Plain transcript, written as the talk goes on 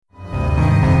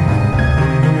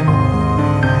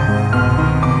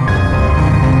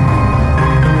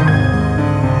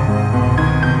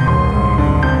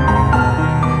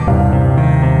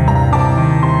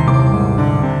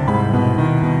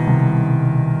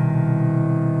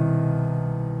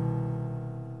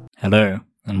Hello,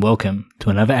 and welcome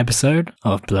to another episode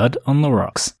of Blood on the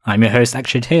Rocks. I'm your host,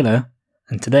 Akshay Taylor,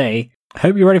 and today, I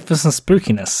hope you're ready for some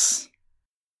spookiness.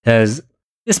 Because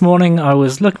this morning I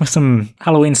was looking for some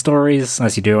Halloween stories,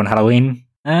 as you do on Halloween,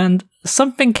 and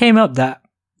something came up that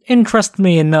interested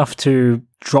me enough to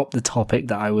drop the topic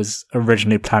that I was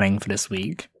originally planning for this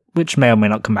week, which may or may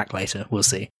not come back later, we'll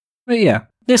see. But yeah,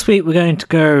 this week we're going to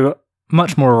go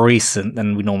much more recent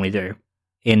than we normally do,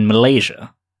 in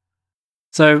Malaysia.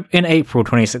 So, in April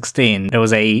 2016, there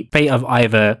was a spate of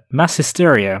either mass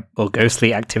hysteria or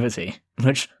ghostly activity,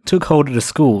 which took hold of the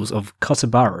schools of Kota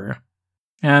Bharu.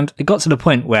 And it got to the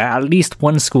point where at least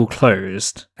one school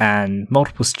closed, and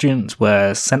multiple students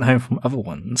were sent home from other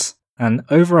ones, and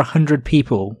over 100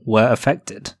 people were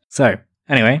affected. So,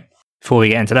 anyway, before we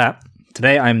get into that,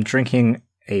 today I'm drinking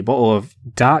a bottle of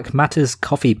Dark Matters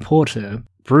Coffee Porter,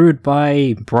 brewed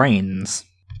by Brains.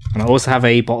 And I also have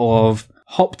a bottle of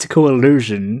Optical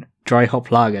Illusion Dry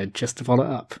Hop Lager just to follow it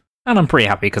up. And I'm pretty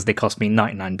happy because they cost me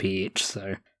 99p each,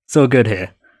 so it's all good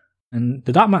here. And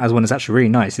the Dark Matters one is actually really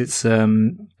nice. It's a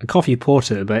coffee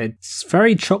porter, but it's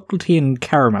very chocolatey and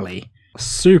caramelly.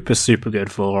 Super, super good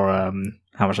for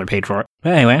how much I paid for it.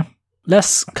 But anyway,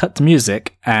 let's cut to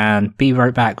music and be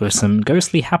right back with some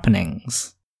ghostly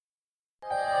happenings.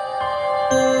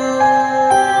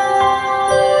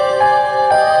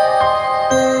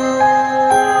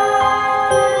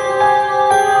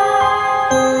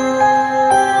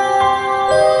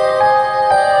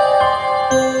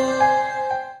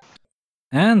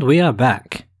 And we are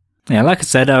back. Yeah, like I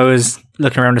said, I was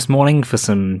looking around this morning for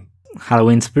some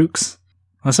Halloween spooks.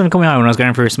 Something caught my eye when I was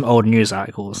going through some old news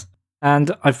articles.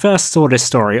 And I first saw this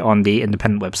story on the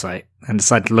Independent website and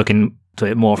decided to look into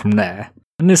it more from there.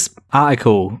 And this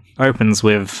article opens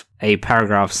with a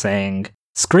paragraph saying,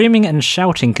 "Screaming and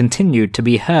shouting continued to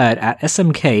be heard at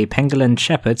SMK Penguin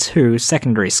Shepherd 2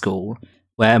 Secondary School,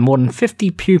 where more than 50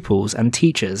 pupils and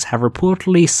teachers have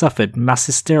reportedly suffered mass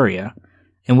hysteria,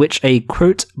 in which a,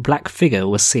 quote, black figure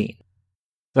was seen."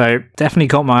 So, definitely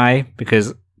caught my eye,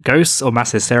 because ghosts or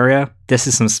mass hysteria, this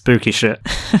is some spooky shit.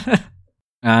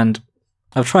 And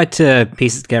I've tried to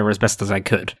piece it together as best as I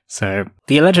could. So,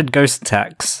 the alleged ghost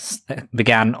attacks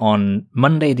began on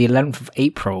Monday the 11th of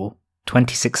April,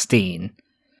 2016,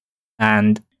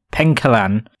 and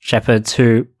Penkalan Shepherd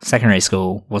 2 Secondary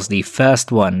School was the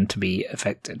first one to be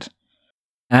affected.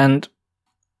 And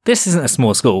this isn't a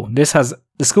small school.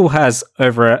 The school has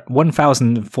over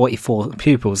 1,044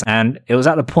 pupils, and it was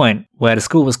at the point where the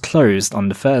school was closed on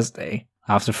the Thursday,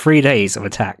 after 3 days of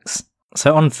attacks.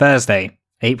 So on Thursday,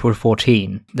 April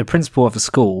 14, the principal of the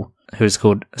school, who is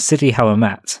called Siti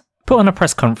Hawamat, put on a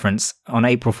press conference on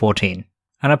April 14,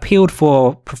 and appealed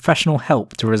for professional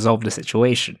help to resolve the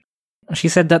situation. She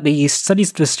said that the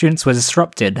studies of the students were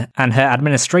disrupted, and her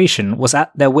administration was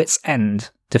at their wits'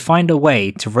 end to find a way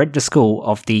to rid the school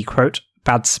of the, quote,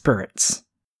 bad spirits.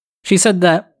 She said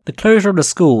that the closure of the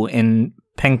school in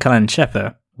Penkalan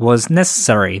Shepherd was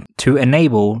necessary to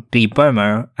enable the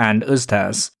Bomo and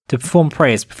Ustaz to perform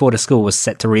prayers before the school was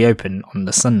set to reopen on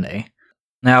the Sunday.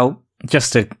 Now,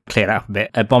 just to clear that up a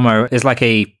bit, a Bomo is like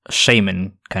a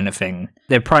shaman kind of thing.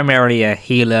 They're primarily a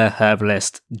healer,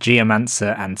 herbalist,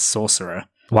 geomancer, and sorcerer,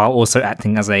 while also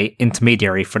acting as an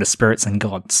intermediary for the spirits and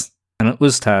gods. And an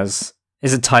Ustaz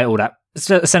is a title that it's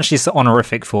essentially an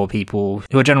honorific for people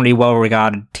who are generally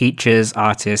well-regarded teachers,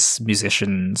 artists,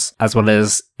 musicians, as well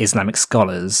as Islamic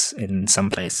scholars in some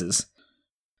places.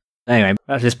 Anyway,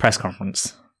 back to this press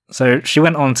conference. So she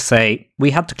went on to say,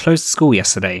 "We had to close the school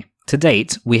yesterday. To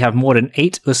date, we have more than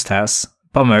 8 ustaz,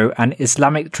 Bomo, and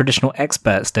Islamic traditional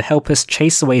experts to help us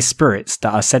chase away spirits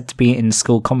that are said to be in the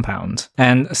school compound.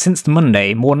 And since the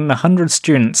Monday, more than 100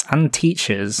 students and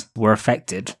teachers were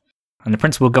affected." And the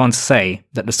principal went on to say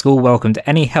that the school welcomed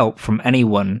any help from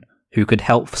anyone who could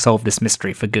help solve this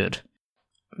mystery for good.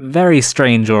 Very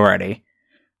strange already.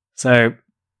 So,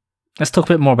 let's talk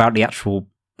a bit more about the actual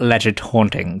alleged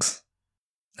hauntings.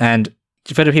 And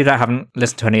for the people that haven't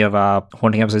listened to any of our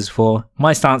haunting episodes before,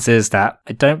 my stance is that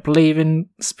I don't believe in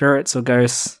spirits or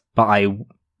ghosts, but I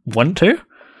want to.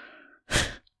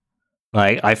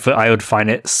 I would find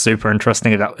it super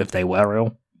interesting if they were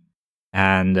real.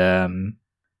 And,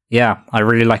 yeah, I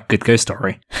really like a good ghost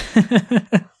story.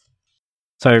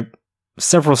 So,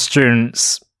 several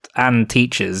students and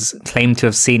teachers claim to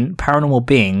have seen paranormal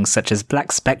beings such as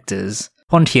black spectres,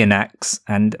 Pontianaks,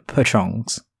 and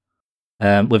Pochangs,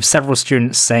 with several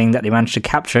students saying that they managed to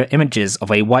capture images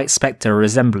of a white spectre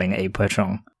resembling a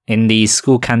Pochang in the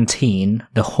school canteen,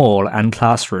 the hall, and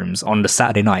classrooms on the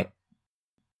Saturday night.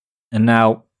 And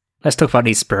now, let's talk about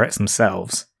these spirits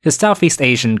themselves. Because Southeast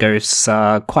Asian ghosts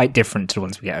are quite different to the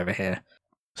ones we get over here.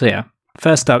 So yeah,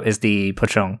 first up is the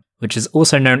pocong, which is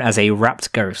also known as a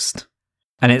wrapped ghost.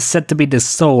 And it's said to be the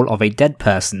soul of a dead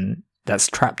person that's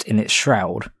trapped in its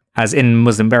shroud. As in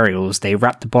Muslim burials, they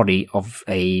wrap the body of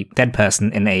a dead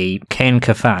person in a kain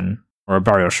kafan, or a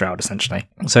burial shroud essentially.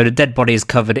 So the dead body is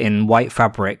covered in white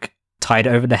fabric, tied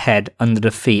over the head, under the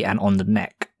feet, and on the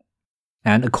neck.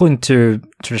 And according to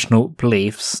traditional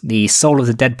beliefs, the soul of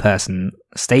the dead person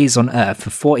stays on earth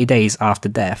for 40 days after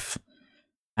death.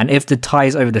 And if the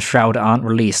ties over the shroud aren't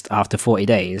released after 40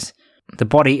 days, the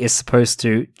body is supposed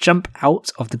to jump out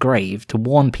of the grave to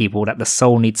warn people that the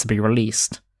soul needs to be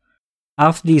released.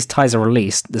 After these ties are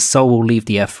released, the soul will leave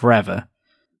the earth forever.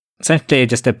 Essentially, they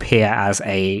just appear as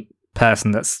a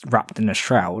person that's wrapped in a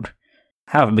shroud.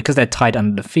 However, because they're tied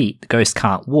under the feet, the ghost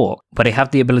can't walk, but they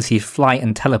have the ability to fly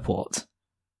and teleport.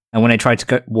 And when they try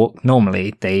to walk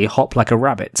normally, they hop like a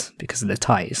rabbit because of the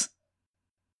ties.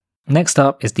 Next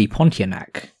up is the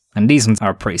Pontianak, and these ones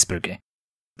are pretty spooky.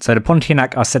 So the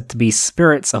Pontianak are said to be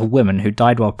spirits of women who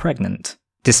died while pregnant,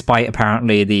 despite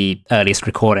apparently the earliest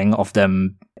recording of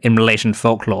them in Malaysian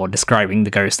folklore describing the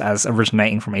ghost as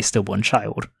originating from a stillborn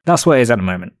child. That's what it is at the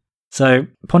moment. So,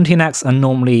 Pontianaks are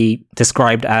normally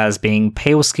described as being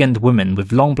pale-skinned women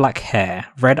with long black hair,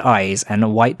 red eyes, and a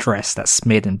white dress that's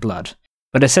smeared in blood.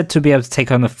 But they're said to be able to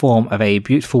take on the form of a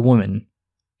beautiful woman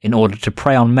in order to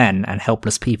prey on men and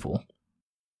helpless people,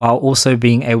 while also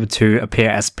being able to appear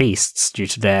as beasts due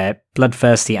to their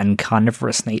bloodthirsty and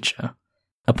carnivorous nature.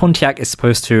 A Pontiac is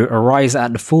supposed to arise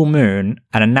at the full moon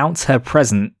and announce her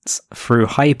presence through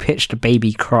high-pitched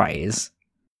baby cries.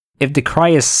 If the cry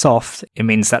is soft, it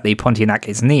means that the Pontianak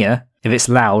is near. If it's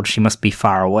loud, she must be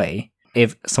far away.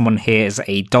 If someone hears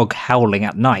a dog howling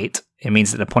at night, it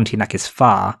means that the Pontianak is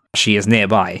far, she is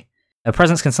nearby. Her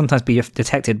presence can sometimes be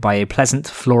detected by a pleasant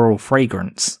floral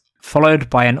fragrance,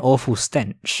 followed by an awful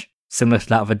stench, similar to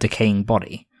that of a decaying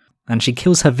body. And she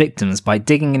kills her victims by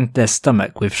digging into their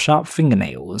stomach with sharp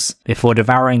fingernails before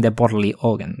devouring their bodily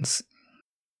organs.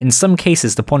 In some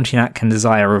cases, the Pontianak can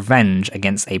desire revenge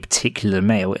against a particular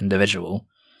male individual,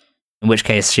 in which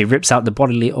case she rips out the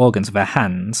bodily organs with her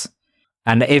hands,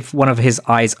 and if one of his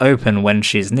eyes open when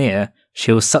she is near,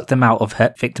 she will suck them out of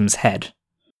her victim's head.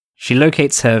 She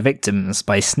locates her victims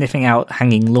by sniffing out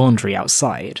hanging laundry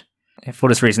outside. For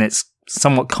this reason, it's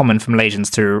somewhat common for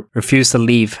Malaysians to refuse to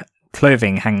leave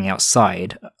clothing hanging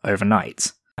outside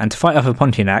overnight. And to fight off a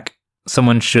Pontianak,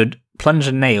 someone should plunge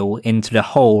a nail into the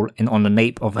hole on the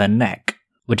nape of her neck,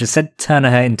 which is said to turn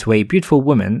her into a beautiful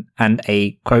woman and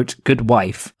a, quote, good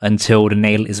wife until the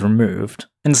nail is removed.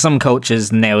 In some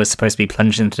cultures, the nail is supposed to be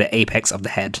plunged into the apex of the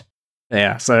head.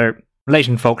 Yeah, so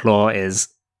Malaysian folklore is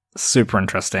super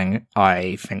interesting.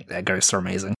 I think their ghosts are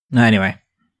amazing. Now, anyway,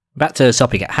 back to the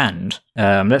topic at hand.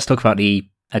 Let's talk about the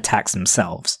attacks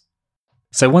themselves.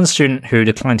 So one student who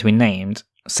declined to be named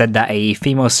said that a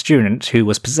female student who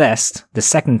was possessed the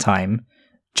second time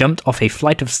jumped off a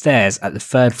flight of stairs at the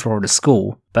third floor of the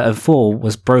school, but her fall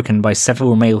was broken by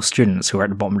several male students who were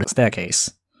at the bottom of the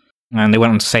staircase. And they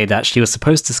went on to say that she was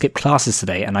supposed to skip classes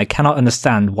today, and I cannot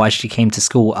understand why she came to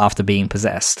school after being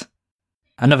possessed.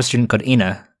 Another student called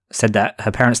Ina said that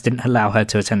her parents didn't allow her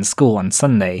to attend school on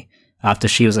Sunday after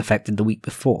she was affected the week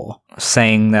before,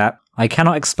 saying that, I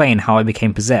cannot explain how I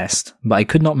became possessed, but I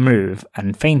could not move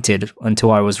and fainted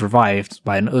until I was revived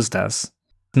by an ustaz.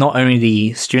 Not only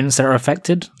the students that are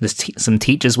affected, some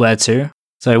teachers were too.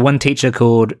 So one teacher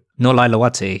called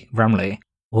Nolailawati Ramli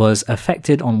was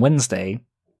affected on Wednesday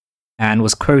and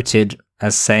was quoted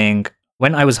as saying,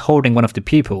 when I was holding one of the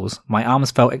pupils, my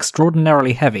arms felt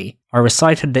extraordinarily heavy. I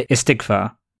recited the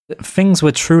istighfar. Things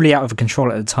were truly out of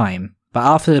control at the time, but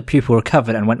after the pupil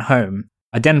recovered and went home,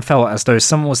 I then felt as though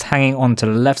someone was hanging on to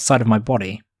the left side of my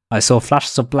body. I saw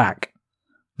flashes of black,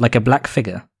 like a black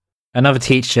figure. Another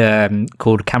teacher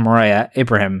called Kamaraya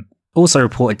Ibrahim also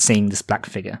reported seeing this black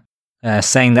figure,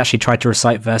 saying that she tried to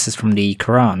recite verses from the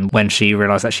Quran when she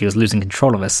realised that she was losing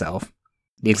control of herself.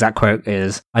 The exact quote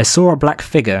is, I saw a black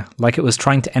figure like it was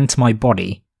trying to enter my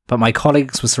body, but my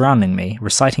colleagues were surrounding me,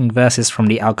 reciting verses from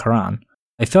the Al-Quran.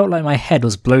 I felt like my head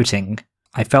was bloating.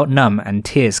 I felt numb and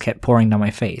tears kept pouring down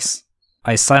my face.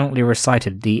 I silently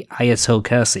recited the Ayatul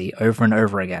Kursi over and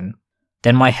over again.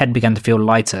 Then my head began to feel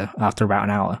lighter after about an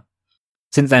hour.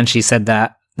 Since then, she said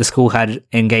that the school had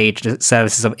engaged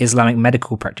services of Islamic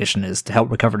medical practitioners to help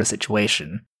recover the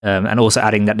situation, and also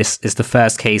adding that this is the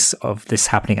first case of this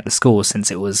happening at the school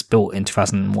since it was built in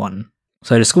 2001.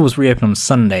 So the school was reopened on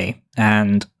Sunday,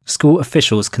 and school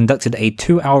officials conducted a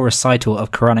 2-hour recital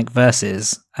of Quranic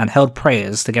verses and held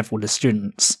prayers together with the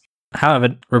students.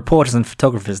 However, reporters and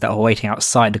photographers that were waiting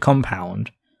outside the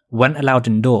compound weren't allowed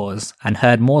indoors and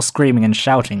heard more screaming and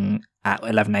shouting at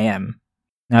 11 AM.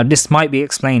 Now, this might be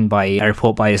explained by a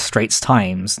report by the Straits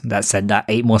Times that said that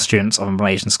 8 more students of a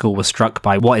Malaysian school were struck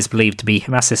by what is believed to be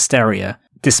mass hysteria,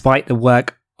 despite the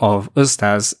work of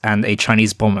Ustaz and a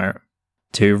Chinese bomber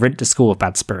to rid the school of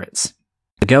bad spirits.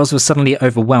 The girls were suddenly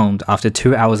overwhelmed after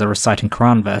 2 hours of reciting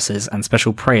Quran verses and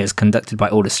special prayers conducted by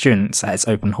all the students at its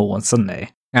open hall on Sunday.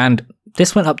 And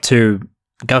this went up to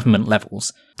government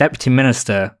levels. Deputy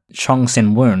Minister Chong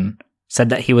Sin Woon said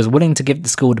that he was willing to give the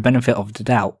school the benefit of the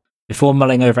doubt before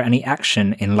mulling over any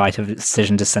action in light of its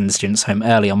decision to send the students home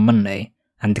early on Monday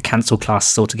and to cancel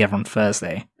classes altogether on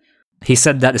Thursday. He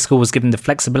said that the school was given the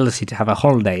flexibility to have a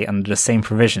holiday under the same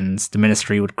provisions the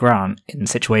ministry would grant in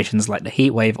situations like the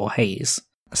heatwave or haze,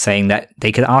 saying that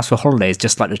they could ask for holidays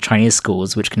just like the Chinese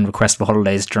schools, which can request for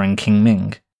holidays during King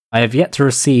Ming. I have yet to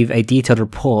receive a detailed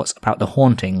report about the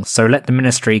hauntings, so let the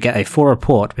ministry get a full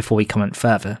report before we comment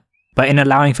further. But in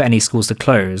allowing for any schools to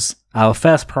close, our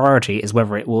first priority is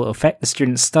whether it will affect the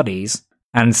students' studies,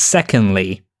 and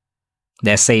secondly,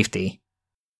 their safety.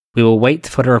 We will wait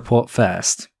for the report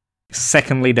first.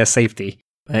 Secondly, their safety.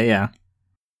 But yeah.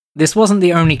 This wasn't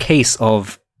the only this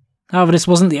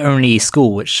wasn't the only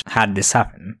school which had this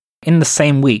happen. In the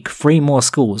same week, 3 more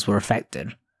schools were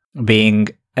affected, being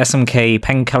SMK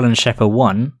Pengkalan Shepa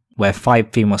 1, where 5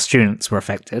 female students were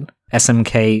affected,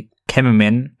 SMK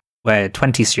Kemamin, where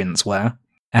 20 students were,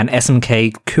 and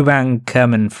SMK Kubang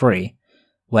Kerman 3,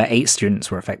 where 8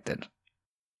 students were affected.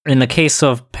 In the case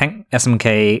of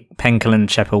SMK Pengkalan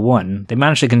Shepa 1, they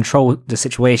managed to control the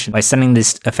situation by sending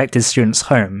the affected students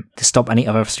home to stop any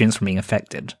other students from being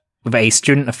affected, with a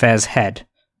student affairs head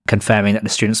confirming that the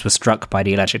students were struck by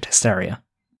the alleged hysteria.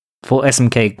 For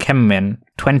SMK Kemamin,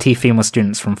 20 female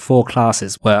students from 4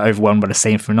 classes were overwhelmed by the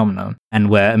same phenomenon and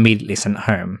were immediately sent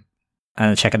home.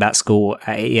 And a check at that school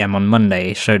at 8 AM on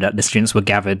Monday showed that the students were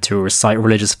gathered to recite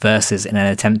religious verses in an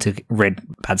attempt to rid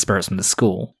bad spirits from the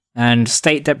school. And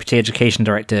State Deputy Education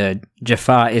Director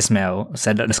Jafar Ismail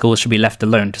said that the schools should be left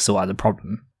alone to sort out the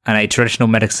problem. And a traditional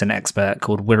medicine expert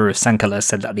called Wiru Sankala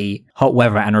said that the hot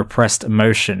weather and repressed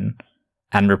emotion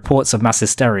and reports of mass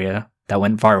hysteria that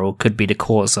went viral could be the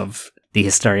cause of the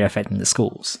hysteria affecting the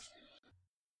schools.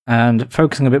 And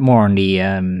focusing a bit more on the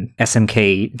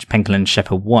SMK Pengkalan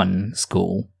Shepa 1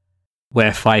 school,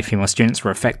 where 5 female students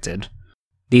were affected,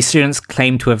 these students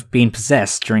claimed to have been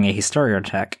possessed during a hysteria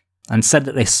attack and said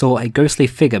that they saw a ghostly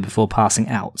figure before passing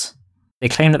out. They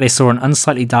claimed that they saw an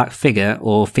unsightly dark figure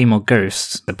or female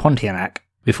ghost, the Pontianak,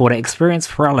 before they experienced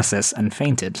paralysis and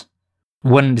fainted.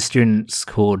 One of the students,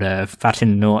 called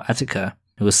Fatin Noor Attika,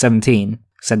 who was 17,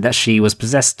 said that she was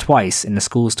possessed twice in the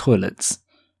school's toilets,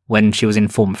 when she was in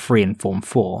Form 3 and Form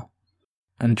 4.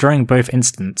 And during both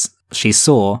instances, she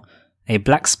saw a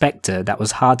black spectre that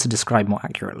was hard to describe more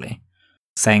accurately,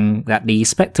 saying that the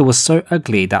spectre was so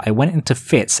ugly that I went into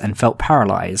fits and felt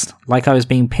paralysed, like I was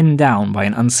being pinned down by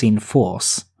an unseen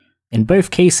force. In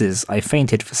both cases, I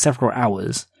fainted for several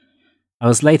hours. I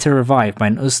was later revived by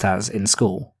an ustaz in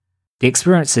school. The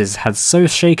experiences had so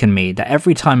shaken me that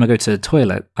every time I go to the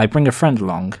toilet, I bring a friend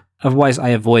along, otherwise I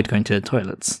avoid going to the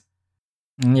toilets.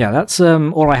 Yeah, that's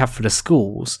all I have for the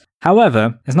schools.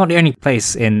 However, it's not the only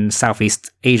place in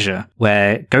Southeast Asia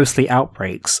where ghostly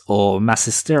outbreaks or mass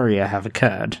hysteria have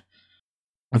occurred.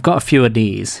 I've got a few of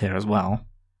these here as well.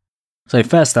 So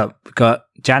first up, we've got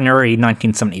January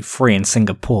 1973 in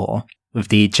Singapore with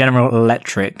the General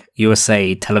Electric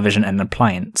USA television and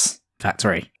appliance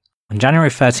factory. On January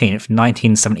 13th,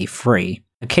 1973,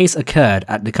 a case occurred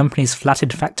at the company's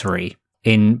flatted factory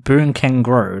in Boon Keng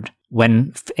Road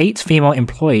when 8 female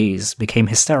employees became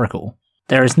hysterical.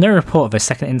 There is no report of a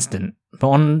second incident, but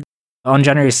on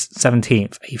January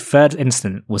 17th, a third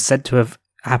incident was said to have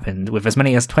happened with as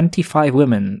many as 25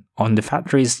 women on the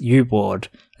factory's U-board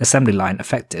assembly line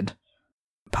affected.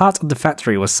 Part of the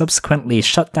factory was subsequently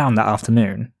shut down that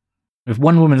afternoon, with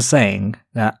one woman saying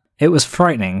that it was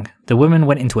frightening, the women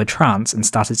went into a trance and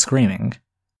started screaming.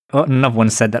 Another one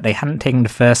said that they hadn't taken the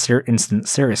first incident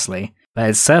seriously, but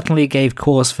it certainly gave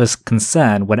cause for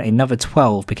concern when another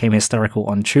 12 became hysterical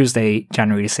on Tuesday,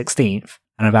 January 16th,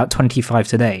 and about 25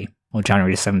 today, or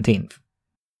January 17th.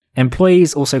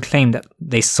 Employees also claimed that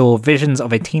they saw visions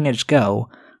of a teenage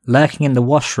girl lurking in the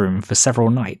washroom for several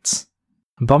nights.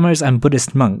 Bombers and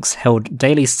Buddhist monks held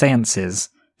daily seances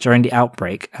during the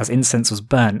outbreak as incense was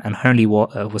burnt and holy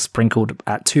water was sprinkled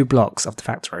at 2 blocks of the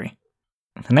factory.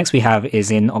 The next we have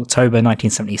is in October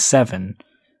 1977,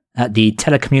 at the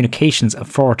Telecommunications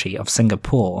Authority of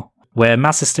Singapore, where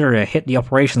mass hysteria hit the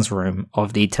operations room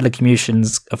of the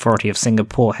Telecommunications Authority of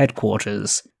Singapore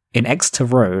headquarters in Exeter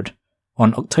Road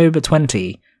on October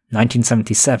 20,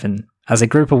 1977, as a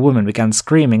group of women began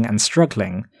screaming and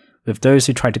struggling with those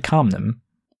who tried to calm them.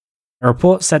 A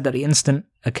report said that the incident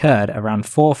occurred around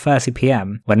 4:30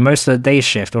 PM when most of the day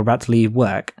shift were about to leave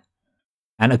work,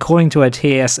 and according to a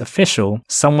TAS official,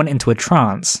 some went into a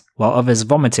trance while others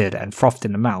vomited and frothed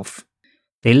in the mouth.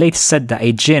 They later said that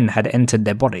a jinn had entered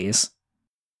their bodies,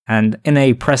 and in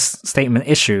a press statement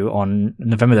issue on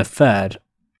November the 3rd,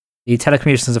 the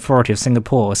Telecommunications Authority of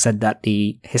Singapore said that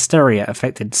the hysteria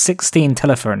affected 16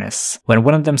 telephonists when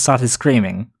one of them started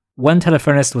screaming. One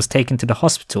telephonist was taken to the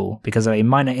hospital because of a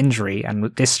minor injury and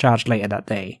was discharged later that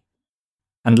day.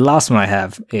 And the last one I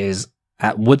have is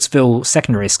at Woodsville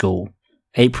Secondary School,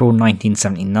 April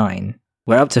 1979,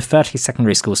 where up to 30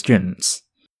 secondary school students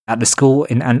at the school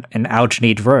in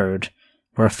Algenede Road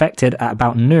were affected at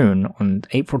about noon on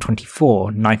April 24,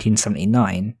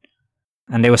 1979,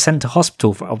 and they were sent to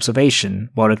hospital for observation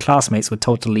while their classmates were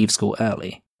told to leave school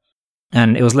early.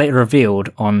 And it was later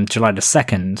revealed on July the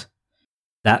 2nd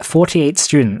that 48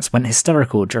 students went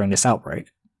hysterical during this outbreak,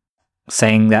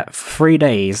 saying that for 3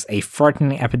 days a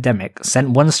frightening epidemic sent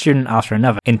one student after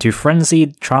another into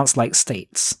frenzied trance-like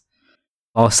states.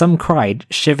 While some cried,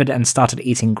 shivered and started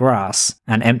eating grass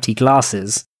and empty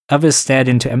glasses, others stared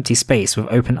into empty space with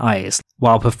open eyes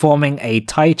while performing a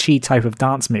Tai Chi type of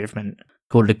dance movement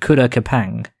called the Kuda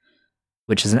Kepang,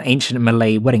 which is an ancient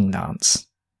Malay wedding dance.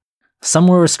 Some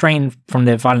were restrained from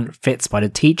their violent fits by the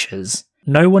teachers.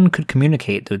 No one could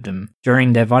communicate with them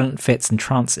during their violent fits and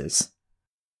trances.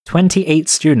 28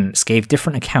 students gave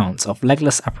different accounts of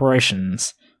legless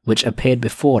apparitions which appeared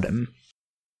before them.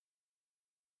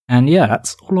 And yeah,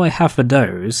 that's all I have for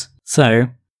those. So,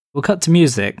 we'll cut to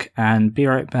music and be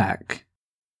right back.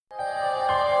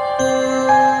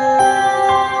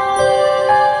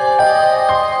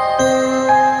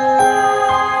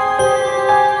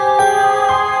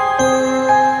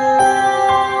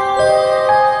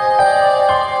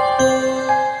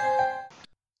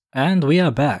 And we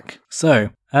are back. So,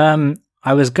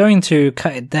 I was going to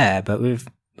cut it there, but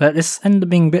this ended up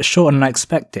being a bit shorter than I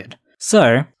expected.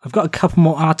 So, I've got a couple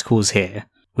more articles here,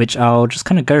 which I'll just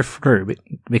kind of go through,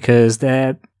 because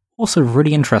they're also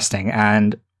really interesting,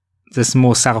 and there's some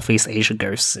more Southeast Asia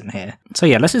ghosts in here. So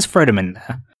yeah, let's just throw them in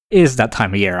there. It is that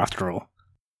time of year after all.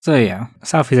 So yeah,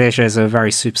 Southeast Asia is a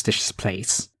very superstitious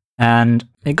place, and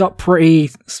it got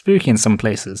pretty spooky in some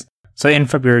places. So in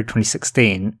February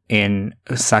 2016, in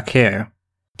Sa Kaeo,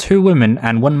 2 women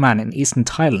and 1 man in eastern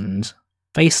Thailand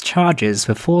faced charges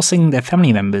for forcing their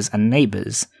family members and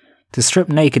neighbours to strip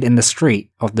naked in the street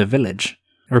of the village,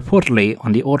 reportedly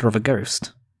on the order of a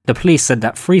ghost. The police said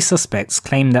that 3 suspects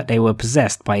claimed that they were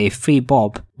possessed by a Phi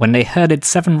Bob when they herded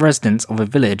 7 residents of a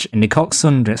village in the Kok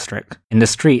Sun district in the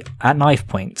street at knife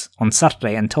point on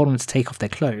Saturday and told them to take off their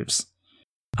clothes.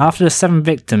 After the 7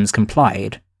 victims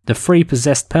complied, the 3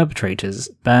 possessed perpetrators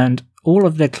burned all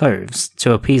of their clothes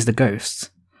to appease the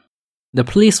ghosts. The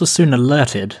police were soon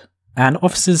alerted, and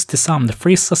officers disarmed the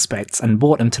 3 suspects and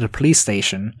brought them to the police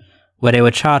station, where they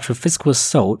were charged with physical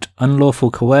assault, unlawful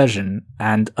coercion,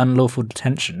 and unlawful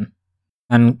detention.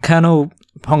 And Colonel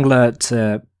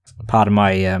Pongla, pardon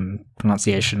my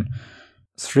pronunciation,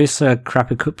 Srisa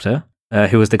Krapikupta,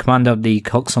 who was the commander of the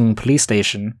Kok Song police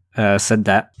station, said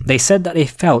that they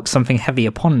felt something heavy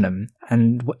upon them,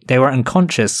 and they were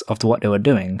unconscious of what they were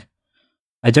doing.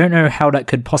 I don't know how that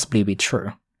could possibly be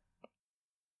true.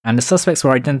 And the suspects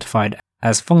were identified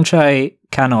as Phongchai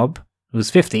Kanob, who was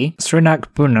 50,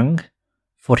 Srinak Bunung,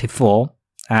 44,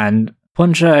 and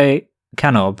Phongchai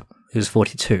Kanob, who was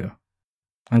 42.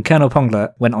 And Colonel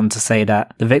Pongla went on to say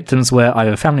that the victims were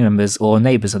either family members or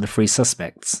neighbours of the 3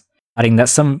 suspects, adding that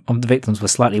some of the victims were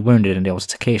slightly wounded in the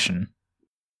altercation.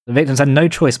 The victims had no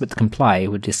choice but to comply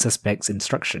with the suspect's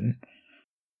instruction,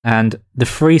 and the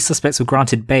 3 suspects were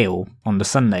granted bail on the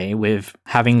Sunday with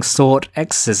having sought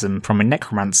exorcism from a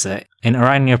necromancer in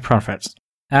Orania Province.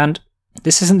 And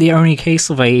this isn't the only case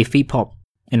of a Phi Pop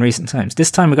in recent times. This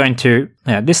time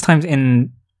this time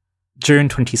in June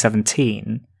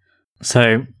 2017.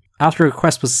 So, after a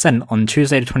request was sent on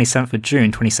Tuesday the 27th of June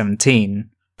 2017,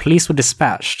 police were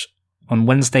dispatched on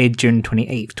Wednesday, June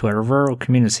 28th to a rural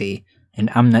community in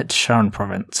Amnet Charoen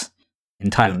province in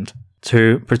Thailand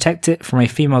to protect it from a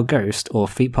female ghost, or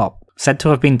Phi Pop, said to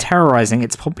have been terrorizing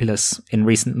its populace in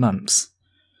recent months.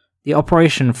 The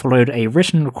operation followed a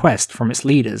written request from its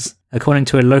leaders, according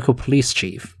to a local police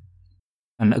chief.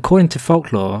 And according to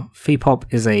folklore, Phi Pop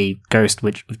is a ghost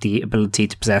with the ability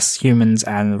to possess humans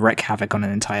and wreak havoc on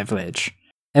an entire village.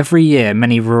 Every year,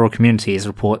 many rural communities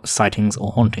report sightings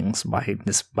or hauntings by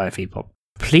Phi Pop.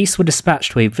 Police were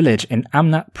dispatched to a village in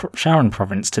Amnat Charoen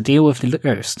province to deal with the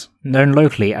ghost, known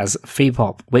locally as Phi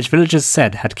Pop, which villagers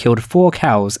said had killed 4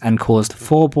 cows and caused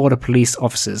 4 border police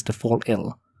officers to fall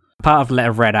ill. part of the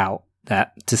letter read out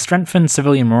that to strengthen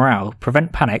civilian morale,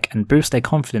 prevent panic, and boost their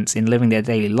confidence in living their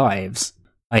daily lives,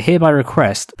 I hereby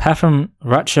request Pathum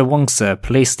Ratchawangsa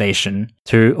Police Station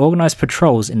to organise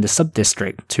patrols in the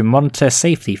sub-district to monitor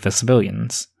safety for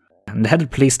civilians. And the head of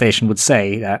the police station would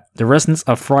say that the residents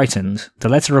are frightened, the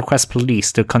letter requests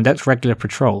police to conduct regular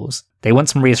patrols, they want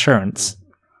some reassurance.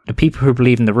 The people who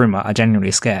believe in the rumour are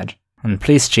genuinely scared. And the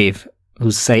police chief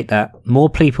will say that more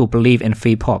people believe in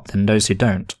Phi Pop than those who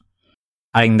don't.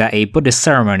 Adding that a Buddhist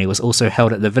ceremony was also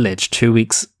held at the village 2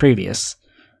 weeks previous,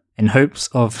 in hopes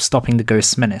of stopping the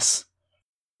ghost's menace.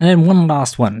 And then one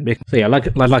last one. So yeah,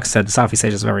 like I said, Southeast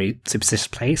Asia is a very superstitious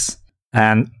place,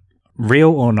 and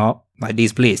real or not, like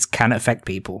these beliefs can affect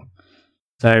people.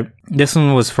 So this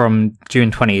one was from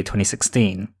June 20,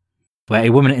 2016, where a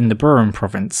woman in the Burun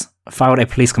province filed a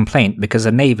police complaint because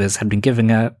her neighbours had been giving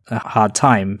her a hard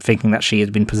time, thinking that she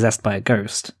had been possessed by a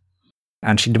ghost.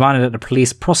 And she demanded that the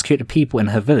police prosecute the people in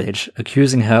her village,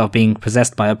 accusing her of being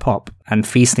possessed by a pop and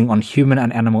feasting on human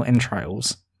and animal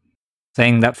entrails,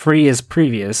 saying that 3 years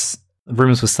previous,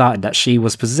 rumours were started that she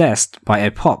was possessed by a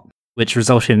pop, which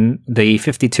resulted in the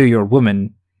 52-year-old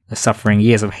woman suffering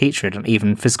years of hatred and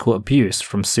even physical abuse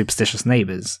from superstitious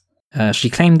neighbours. She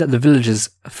claimed that the villagers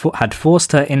had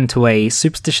forced her into a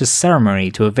superstitious ceremony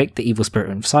to evict the evil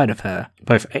spirit inside of her,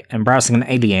 both embarrassing and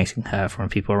alienating her from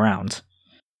people around,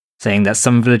 saying that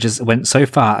some villagers went so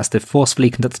far as to forcefully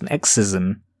conduct an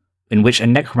exorcism in which a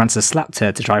necromancer slapped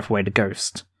her to drive away the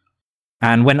ghost.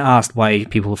 And when asked why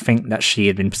people think that she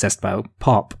had been possessed by a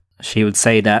pop, she would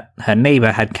say that her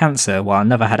neighbour had cancer while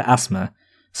another had asthma,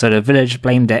 so the village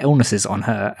blamed their illnesses on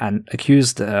her and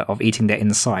accused her of eating their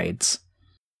insides.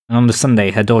 And on the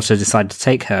Sunday, her daughter decided to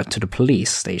take her to the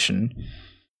police station,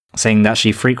 saying that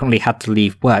she frequently had to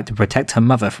leave work to protect her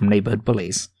mother from neighbourhood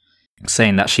bullies,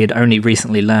 saying that she had only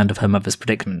recently learned of her mother's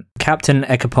predicament. Captain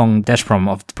Ekapong Deshprom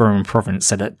of the Burun province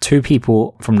said that 2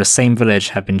 people from the same village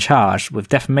had been charged with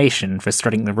defamation for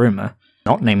spreading the rumour,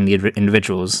 not naming the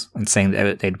individuals, and saying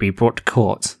that they'd be brought to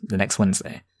court the next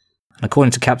Wednesday. And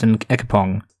according to Captain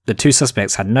Ekapong, the 2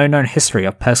 suspects had no known history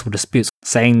of personal disputes,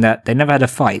 saying that they never had a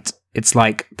fight. It's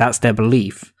like, that's their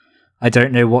belief. I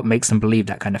don't know what makes them believe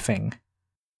that kind of thing.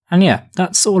 And yeah,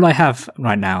 that's all I have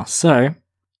right now, so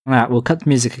we'll cut the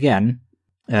music again.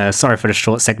 Sorry for the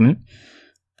short segment.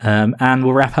 And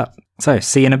we'll wrap up. So,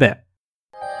 see you in a bit.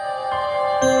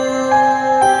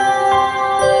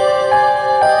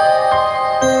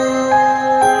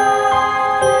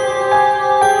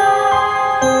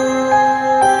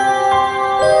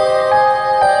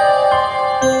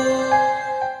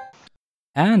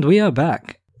 And we are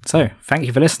back. So, thank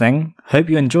you for listening. Hope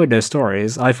you enjoyed those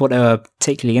stories. I thought they were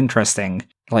particularly interesting.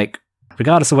 Like,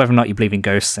 regardless of whether or not you believe in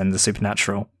ghosts and the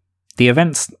supernatural, the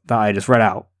events that I just read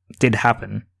out did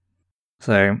happen.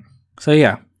 So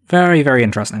yeah, very, very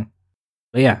interesting.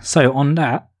 But yeah, so on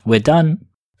that, we're done.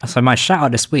 So my shout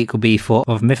out this week will be for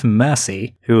Of Myth and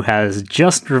Mercy, who has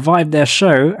just revived their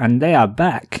show and they are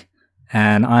back.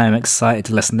 And I am excited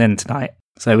to listen in tonight.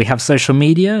 So we have social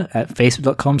media at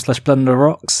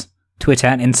facebook.com/BloodUnderRocks, Twitter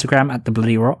and Instagram at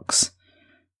TheBloodyRocks.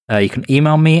 You can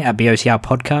email me at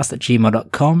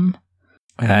botrpodcast@gmail.com.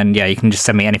 And yeah, you can just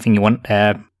send me anything you want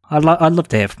there. I'd love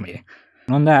to hear from you.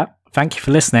 And on that, thank you for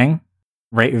listening.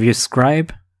 Rate, review,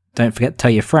 subscribe. Don't forget to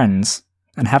tell your friends.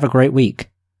 And have a great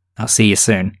week. I'll see you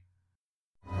soon.